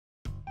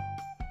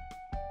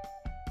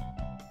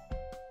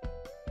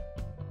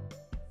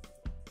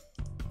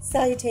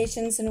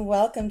Salutations and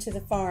welcome to the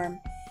farm.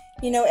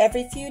 You know,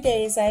 every few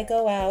days I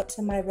go out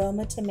to my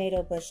Roma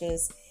tomato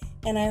bushes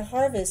and I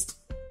harvest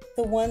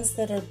the ones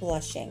that are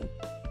blushing,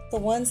 the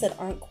ones that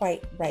aren't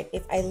quite ripe.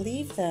 If I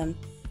leave them,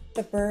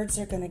 the birds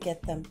are going to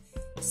get them.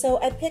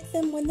 So I pick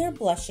them when they're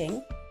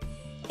blushing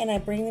and I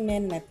bring them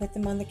in and I put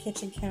them on the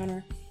kitchen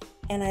counter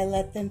and I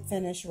let them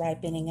finish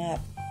ripening up.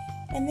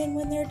 And then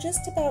when they're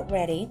just about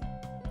ready,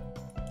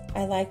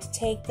 I like to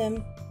take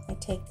them, I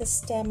take the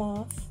stem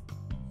off,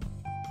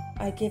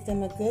 I give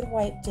them a good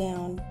wipe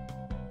down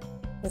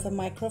with a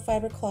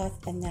microfiber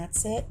cloth, and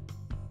that's it.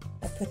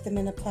 I put them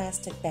in a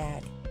plastic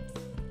bag.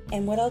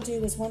 And what I'll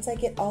do is once I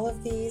get all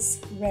of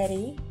these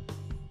ready,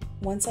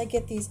 once I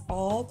get these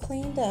all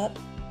cleaned up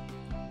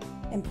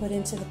and put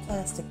into the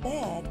plastic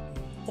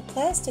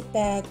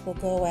bag will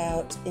go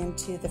out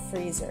into the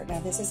freezer. Now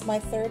this is my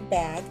third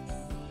bag.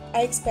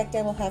 I expect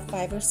I will have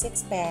 5 or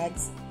 6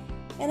 bags,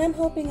 and I'm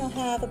hoping I'll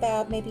have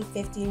about maybe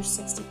 50 or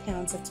 60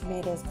 pounds of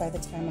tomatoes by the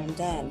time I'm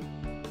done.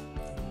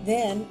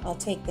 Then I'll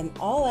take them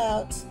all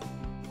out,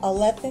 I'll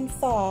let them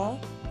thaw,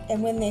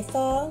 and when they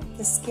thaw,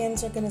 the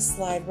skins are going to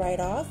slide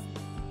right off.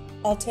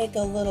 I'll take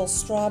a little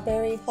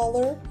strawberry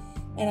huller,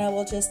 and I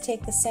will just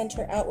take the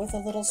center out with a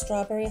little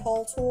strawberry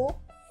hull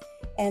tool,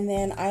 and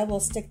then I will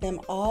stick them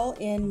all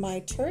in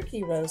my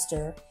turkey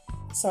roaster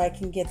so I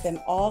can get them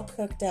all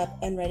cooked up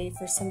and ready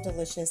for some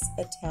delicious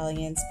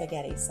Italian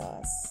spaghetti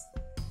sauce.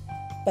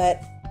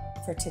 But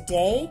for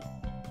today,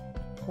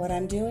 what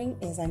I'm doing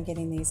is I'm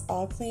getting these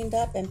all cleaned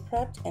up and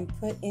prepped and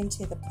put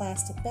into the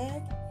plastic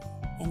bag,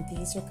 and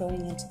these are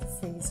going into the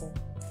freezer.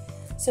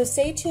 So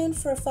stay tuned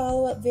for a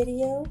follow-up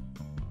video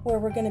where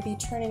we're going to be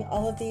turning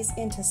all of these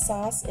into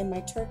sauce in my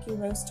turkey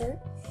roaster,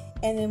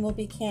 and then we'll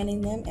be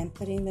canning them and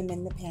putting them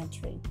in the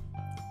pantry.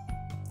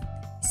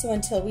 So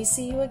until we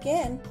see you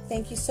again,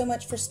 thank you so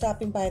much for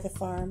stopping by the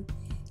farm.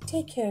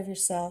 Take care of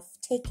yourself,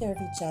 take care of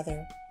each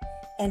other,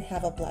 and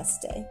have a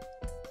blessed day.